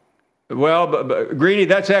 Well, Greeny,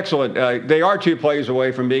 that's excellent. They are 2 plays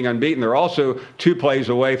away from being unbeaten. They're also 2 plays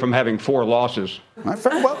away from having 4 losses.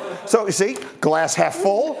 Well, so you see, glass half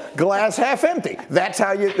full, glass half empty. That's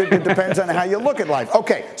how it depends on how you look at life.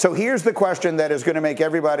 Okay, so here's the question that is going to make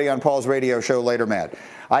everybody on Paul's radio show later mad.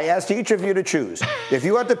 I asked each of you to choose. If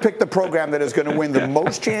you had to pick the program that is going to win the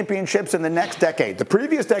most championships in the next decade, the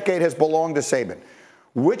previous decade has belonged to Saban.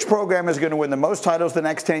 Which program is going to win the most titles the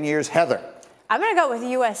next 10 years? Heather. I'm going to go with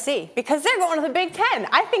USC because they're going to the Big Ten.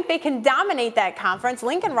 I think they can dominate that conference.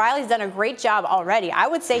 Lincoln Riley's done a great job already. I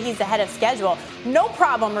would say he's ahead of schedule. No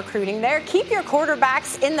problem recruiting there. Keep your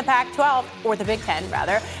quarterbacks in the Pac-12, or the Big Ten,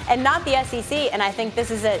 rather, and not the SEC. And I think this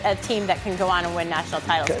is a team that can go on and win national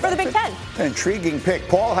titles for the Big Ten. An intriguing pick.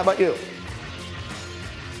 Paul, how about you?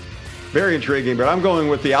 Very intriguing, but I'm going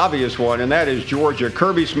with the obvious one, and that is Georgia.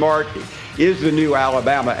 Kirby Smart is the new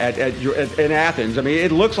Alabama in Athens. I mean,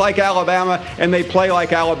 it looks like Alabama, and they play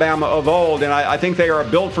like Alabama of old, and I think they are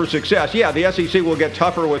built for success. Yeah, the SEC will get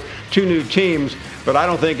tougher with 2 new teams, but I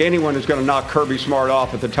don't think anyone is going to knock Kirby Smart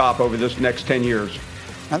off at the top over this next 10 years.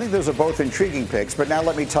 I think those are both intriguing picks, but now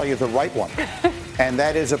let me tell you the right one. And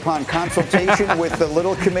that is upon consultation with the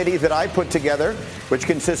little committee that I put together, which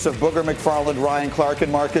consists of Booger McFarland, Ryan Clark, and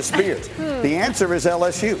Marcus Spears. The answer is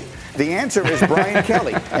LSU. The answer is Brian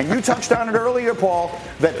Kelly. And you touched on it earlier, Paul,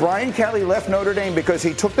 that Brian Kelly left Notre Dame because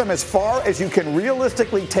he took them as far as you can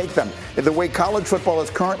realistically take them in the way college football is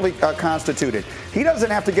currently constituted. He doesn't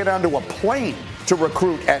have to get onto a plane to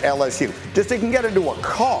recruit at LSU. Just he can get into a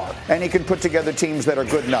car and he can put together teams that are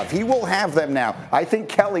good enough. He will have them now. I think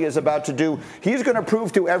Kelly is about to he's going to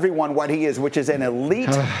prove to everyone what he is, which is an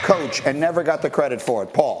elite coach, and never got the credit for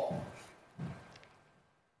it. Paul.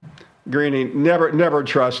 Greeny, never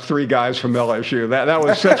trust 3 guys from LSU. That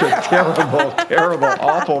was such a terrible,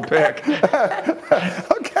 awful pick.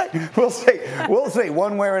 Okay, we'll see.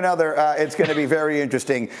 One way or another, it's going to be very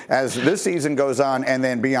interesting as this season goes on and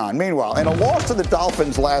then beyond. Meanwhile, in a loss to the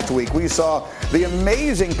Dolphins last week, we saw the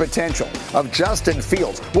amazing potential of Justin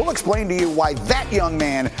Fields. We'll explain to you why that young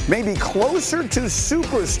man may be closer to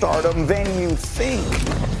superstardom than you think.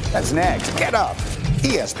 That's next. Get Up,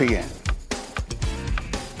 ESPN.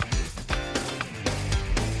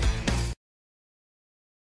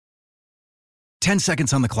 10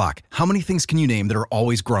 seconds on the clock. How many things can you name that are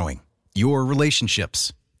always growing? Your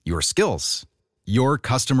relationships, your skills, your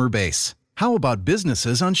customer base. How about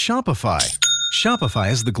businesses on Shopify?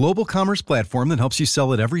 Shopify is the global commerce platform that helps you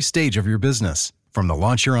sell at every stage of your business. From the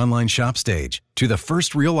launch your online shop stage, to the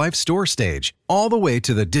first real-life store stage, all the way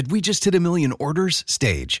to the did we just hit 1 million orders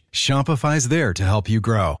stage. Shopify's there to help you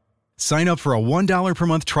grow. Sign up for a $1 per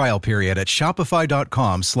month trial period at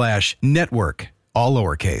shopify.com/network, all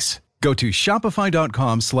lowercase. Go to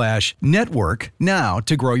shopify.com/network now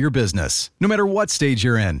to grow your business, no matter what stage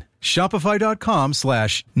you're in.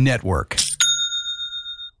 Shopify.com/network.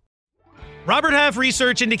 Robert Half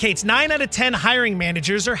research indicates 9 out of 10 hiring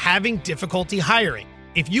managers are having difficulty hiring.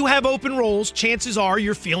 If you have open roles, chances are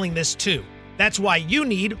you're feeling this too. That's why you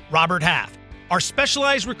need Robert Half. Our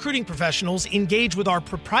specialized recruiting professionals engage with our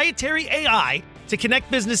proprietary AI to connect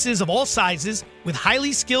businesses of all sizes with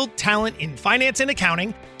highly skilled talent in finance and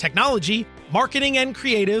accounting, technology, marketing and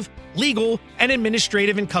creative, legal, and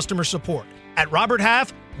administrative and customer support. At Robert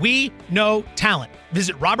Half, we know talent.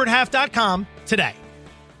 Visit roberthalf.com today.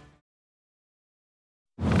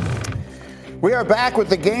 We are back with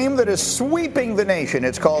the game that is sweeping the nation.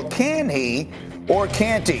 It's called Can He or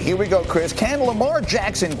Can't He? Here we go, Chris. Can Lamar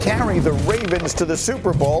Jackson carry the Ravens to the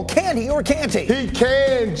Super Bowl? Can he or can't he? He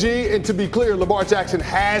can, G. And to be clear, Lamar Jackson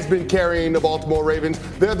has been carrying the Baltimore Ravens.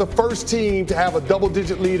 They're the first team to have a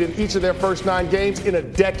double-digit lead in each of their first 9 games in a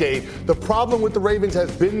decade. The problem with the Ravens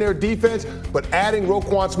has been their defense, but adding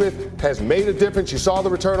Roquan Smith has made a difference. You saw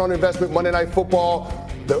the return on investment Monday Night Football.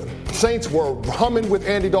 The Saints were humming with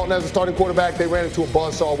Andy Dalton as a starting quarterback. They ran into a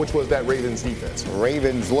buzzsaw, which was that Ravens defense.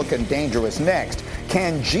 Ravens looking dangerous. Next,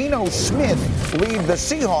 Can Geno Smith lead the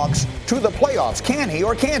Seahawks to the playoffs? Can he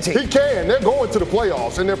or can't he? He can. They're going to the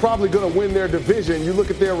playoffs, and they're probably going to win their division. You look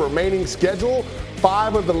at their remaining schedule,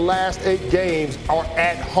 5 of the last 8 games are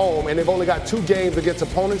at home, and they've only got 2 games against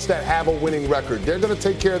opponents that have a winning record. They're going to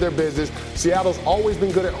take care of their business. Seattle's always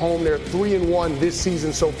been good at home. They're 3-1 this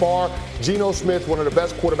season so far. Geno Smith, one of the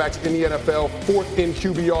best quarterbacks in the NFL, 4th in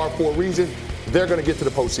QBR for a reason. They're going to get to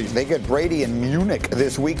the postseason. They get Brady in Munich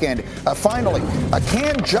this weekend. Finally,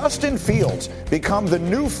 can Justin Fields become the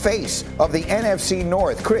new face of the NFC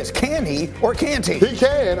North? Chris, can he or can't he? He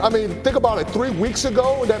can. I mean, think about it. 3 weeks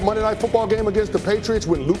ago, that Monday Night Football game against the Patriots,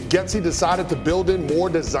 when Luke Getsy decided to build in more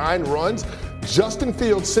design runs, Justin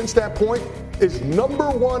Fields, since that point, is number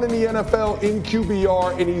 1 in the NFL in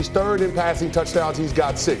QBR, and he's 3rd in passing touchdowns. He's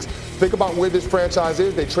got 6. Think about where this franchise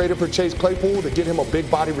is. They traded for Chase Claypool to get him a big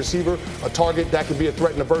body receiver, a target that can be a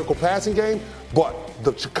threat in the vertical passing game. But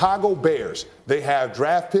the Chicago Bears, they have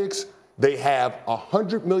draft picks. They have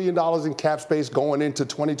 $100 million in cap space going into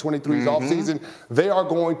 2023's offseason. They are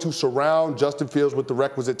going to surround Justin Fields with the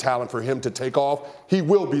requisite talent for him to take off. He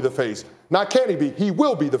will be the face. Not can he be, he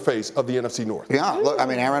will be the face of the NFC North. Yeah, look, I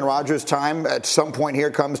mean, Aaron Rodgers' time at some point here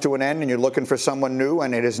comes to an end, and you're looking for someone new,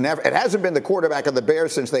 and it hasn't been the quarterback of the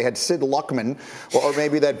Bears since they had Sid Luckman, or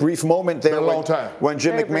maybe that brief moment there when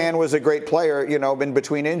Jim McMahon was a great player, you know, in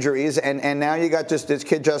between injuries, and now you got this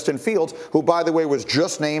kid Justin Fields, who, by the way, was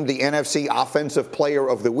just named the NFC Offensive Player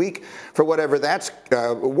of the Week, for whatever that's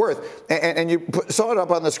worth. And you saw it up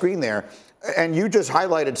on the screen there. And you just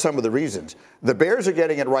highlighted some of the reasons. The Bears are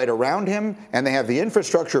getting it right around him, and they have the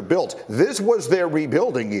infrastructure built. This was their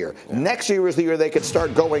rebuilding year. Next year is the year they could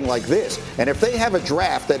start going like this. And if they have a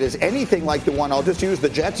draft that is anything like the one, I'll just use the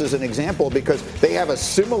Jets as an example because they have a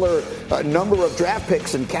similar number of draft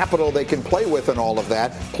picks and capital they can play with and all of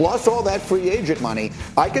that, plus all that free agent money.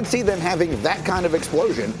 I could see them having that kind of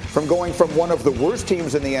explosion from going from one of the worst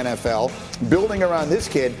teams in the NFL, building around this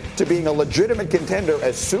kid, to being a legitimate contender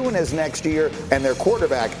as soon as next year, and their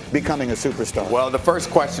quarterback becoming a superstar. Well, the first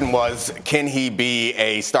question was, can he be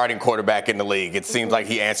a starting quarterback in the league? It seems like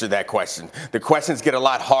he answered that question. The questions get a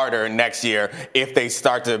lot harder next year if they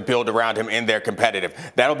start to build around him and they're competitive.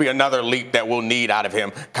 That'll be another leap that we'll need out of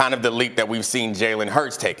him, kind of the leap that we've seen Jalen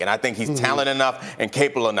Hurts take. And I think he's talented enough and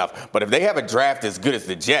capable enough. But if they have a draft as good as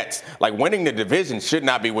the Jets, like winning the division should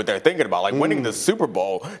not be what they're thinking about. Like winning the Super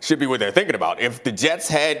Bowl should be what they're thinking about. If the Jets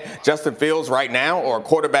had Justin Fields right now, or a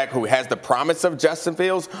quarterback who has the promise of Justin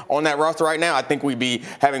Fields on that roster right now, I think we'd be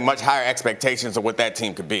having much higher expectations of what that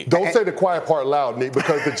team could be. Don't say the quiet part loud, Nick,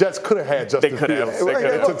 because the Jets could have had Justin Fields.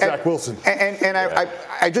 They took Zach Wilson. And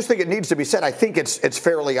I just think it needs to be said. I think it's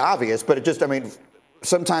fairly obvious, but it just, I mean,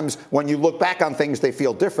 sometimes when you look back on things, they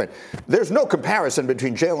feel different. There's no comparison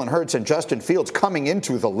between Jalen Hurts and Justin Fields coming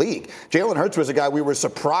into the league. Jalen Hurts was a guy we were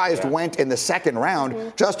surprised went in the second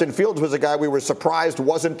round. Justin Fields was a guy we were surprised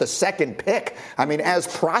wasn't the second pick. I mean, as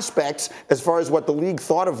prospects, as far as what the league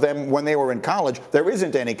thought of them when they were in college, there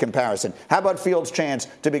isn't any comparison. How about Fields' chance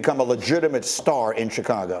to become a legitimate star in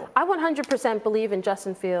Chicago? I 100% believe in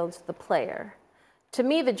Justin Fields, the player. To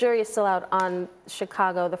me, the jury is still out on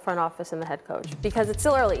Chicago, the front office, and the head coach, because it's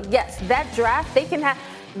still early. Yes, that draft, they can have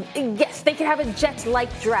a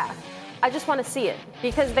Jets-like draft. I just want to see it,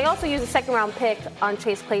 because they also use a second-round pick on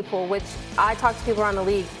Chase Claypool, which I talked to people around the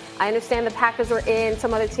league. I understand the Packers were in,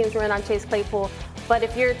 some other teams were in on Chase Claypool, but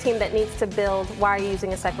if you're a team that needs to build, why are you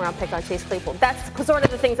using a second-round pick on Chase Claypool? That's sort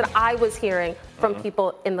of the things that I was hearing from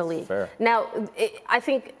people in the league. Fair. Now, I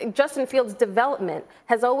think Justin Fields' development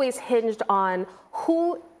has always hinged on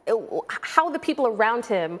how the people around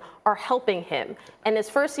him are helping him. And his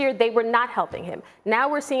first year, they were not helping him. Now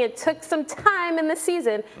we're seeing it took some time in the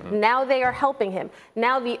season. Now they are helping him.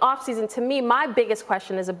 Now the offseason, to me, my biggest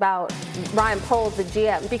question is about Ryan Poles, the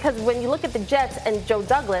GM. Because when you look at the Jets and Joe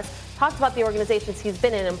Douglas, talked about the organizations he's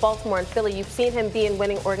been in Baltimore and Philly. You've seen him be in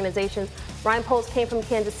winning organizations. Ryan Poles came from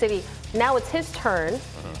Kansas City. Now it's his turn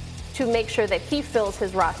to make sure that he fills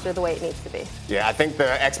his roster the way it needs to be. Yeah, I think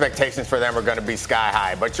the expectations for them are going to be sky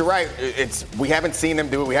high. But you're right. We haven't seen them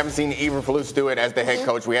do it. We haven't seen Eberflus do it as the head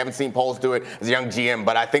coach. We haven't seen Poles do it as a young GM.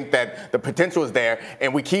 But I think that the potential is there.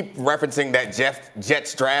 And we keep referencing that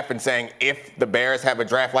Jets draft and saying if the Bears have a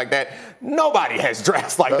draft like that, nobody has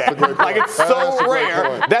drafts like that. Like, it's so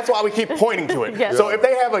rare. That's why we keep pointing to it. Yes. So if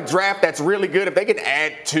they have a draft that's really good, if they can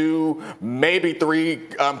add 2, maybe 3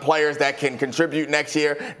 players that can contribute next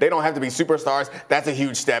year, they don't don't have to be superstars. That's a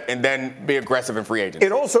huge step. And then be aggressive in free agency.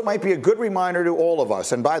 It also might be a good reminder to all of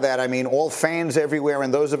us, and by that I mean all fans everywhere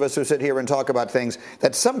and those of us who sit here and talk about things,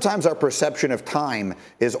 that sometimes our perception of time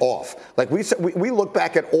is off. Like we look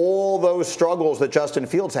back at all those struggles that Justin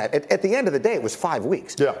Fields had. At the end of the day, it was 5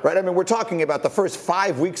 weeks. Yeah. Right? I mean, we're talking about the first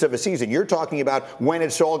 5 weeks of a season. You're talking about when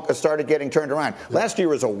it all started getting turned around. Yeah. Last year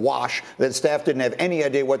was a wash. That staff didn't have any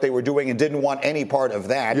idea what they were doing and didn't want any part of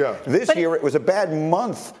that. Yeah. This year it was a bad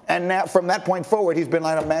month, and now from that point forward, he's been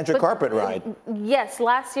on a magic carpet ride. Yes,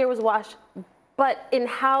 last year was a wash. But in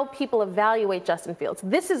how people evaluate Justin Fields,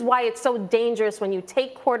 this is why it's so dangerous when you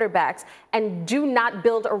take quarterbacks and do not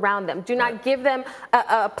build around them. Do not give them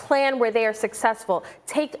a plan where they are successful.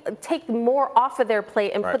 Take more off of their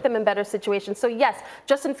plate and put them in better situations. So yes,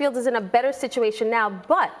 Justin Fields is in a better situation now,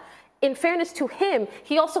 but in fairness to him,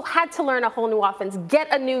 he also had to learn a whole new offense,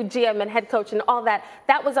 get a new GM and head coach and all that.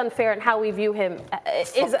 That was unfair, and how we view him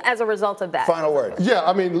is as a result of that. Final word. Yeah,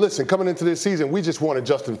 I mean, listen, coming into this season, we just wanted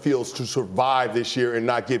Justin Fields to survive this year and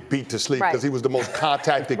not get beat to sleep, because he was the most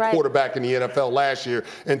contacted quarterback in the NFL last year,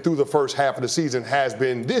 and through the first half of the season has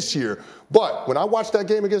been this year. But when I watched that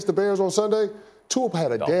game against the Bears on Sunday, Tua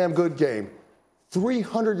had a damn good game.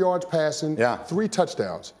 300 yards passing, 3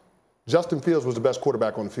 touchdowns. Justin Fields was the best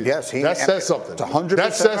quarterback on the field. Yes, that says something. 100%.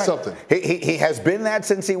 That says something. He has been that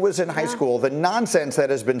since he was in high school. The nonsense that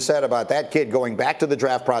has been said about that kid going back to the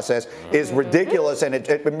draft process is ridiculous, and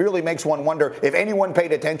it really makes one wonder if anyone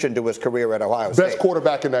paid attention to his career at Ohio State. Best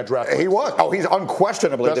quarterback in that draft class. He was. Oh, he's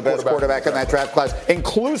unquestionably the best quarterback in that draft class,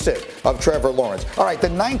 inclusive of Trevor Lawrence. All right, the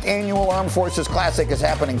 9th annual Armed Forces Classic is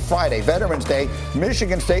happening Friday, Veterans Day.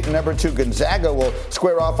 Michigan State and number 2 Gonzaga will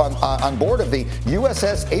square off on board of the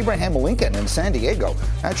USS Abraham Lincoln in San Diego.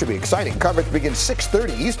 That should be exciting. Coverage begins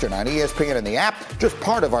 6:30 Eastern on ESPN and the app. Just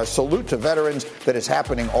part of our salute to veterans that is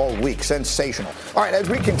happening all week. Sensational. All right, as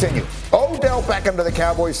we continue, Odell Beckham to the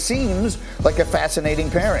Cowboys seems like a fascinating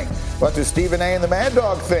pairing. What does Stephen A. and the Mad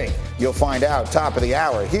Dog think? You'll find out top of the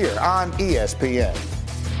hour here on ESPN.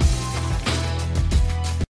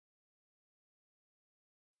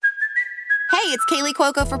 Hey, it's Kaylee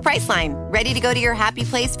Cuoco for Priceline. Ready to go to your happy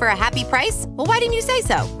place for a happy price? Well, why didn't you say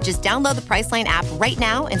so? Just download the Priceline app right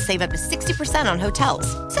now and save up to 60% on hotels.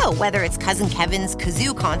 So whether it's Cousin Kevin's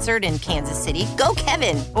Kazoo Concert in Kansas City, go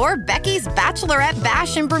Kevin, or Becky's Bachelorette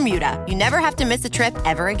Bash in Bermuda, you never have to miss a trip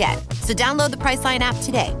ever again. So download the Priceline app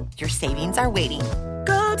today. Your savings are waiting.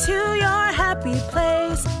 Go to your happy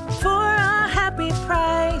place for a happy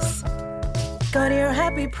price. Go to your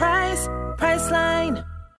happy price, Priceline.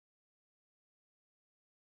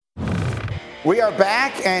 We are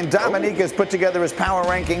back, and Dominique has put together his power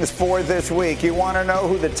rankings for this week. You want to know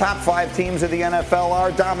who the top 5 teams of the NFL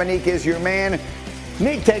are? Dominique is your man.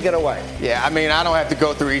 Nick, take it away. Yeah, I mean, I don't have to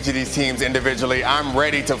go through each of these teams individually. I'm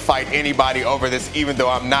ready to fight anybody over this, even though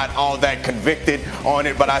I'm not all that convicted on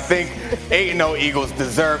it. But I think 8-0 Eagles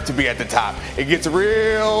deserve to be at the top. It gets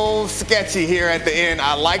real sketchy here at the end.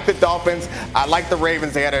 I like the Dolphins. I like the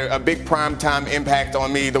Ravens. They had a big primetime impact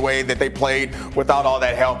on me, the way that they played without all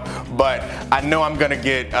that help. But I know I'm going to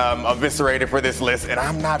get eviscerated for this list, and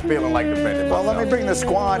I'm not feeling like defending myself. Well, let me bring the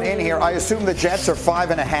squad in here. I assume the Jets are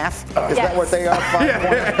 5.5. Is that what they are?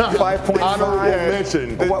 5.5. Honorable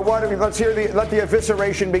mention. Let's hear let the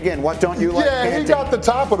evisceration begin. What don't you like? Yeah, he got the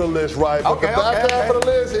top of the list right, but the back half of the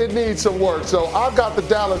list, it needs some work. So I've got the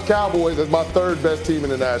Dallas Cowboys as my 3rd best team in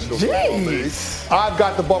the National Football League. I've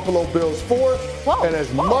got the Buffalo Bills 4th, and as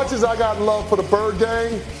much as I got love for the Bird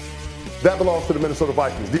Gang, that belongs to the Minnesota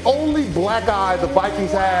Vikings. The only black eye the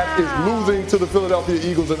Vikings have is losing to the Philadelphia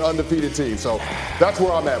Eagles, an undefeated team. So that's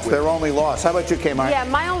where I'm at with their only loss. How about you, Kmart? Yeah,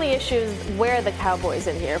 my only issue is where are the Cowboys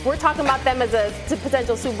in here? If we're talking about them as a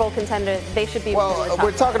potential Super Bowl contender, they should be. Well,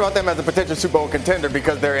 we're talking about them as a potential Super Bowl contender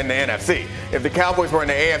because they're in the NFC. If the Cowboys were in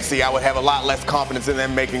the AFC, I would have a lot less confidence in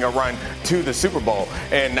them making a run to the Super Bowl.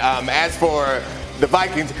 And as for the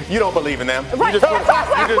Vikings, you don't believe in them. Right. You just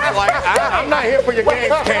like, I'm not here for your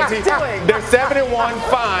games, Canty. They're 7-1,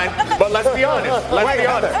 fine, but let's be honest.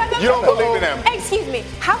 You don't believe in them. Excuse me.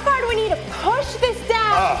 How far do we need to push this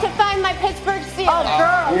down to find my Pittsburgh Steelers?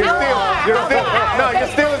 Oh, girl. Your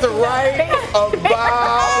Steelers are right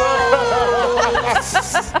about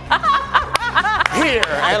here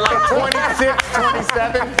at like 26,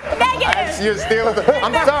 27. Negative. Your Steelers.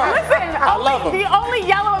 I'm sorry. Listen, I love them. The only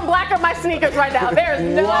yellow and black are my sneakers right now. There's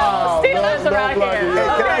no Steelers around here.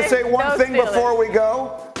 Hey, can I say one thing before we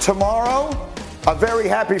go? Tomorrow, a very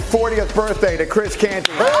happy 40th birthday to Chris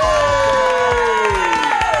Canty. Hey!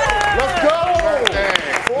 Let's go!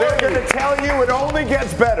 They're going to tell you it only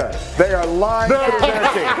gets better. They are lying to the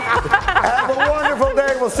team. Have a wonderful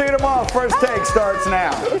day. We'll see you tomorrow. First Take starts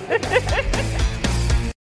now.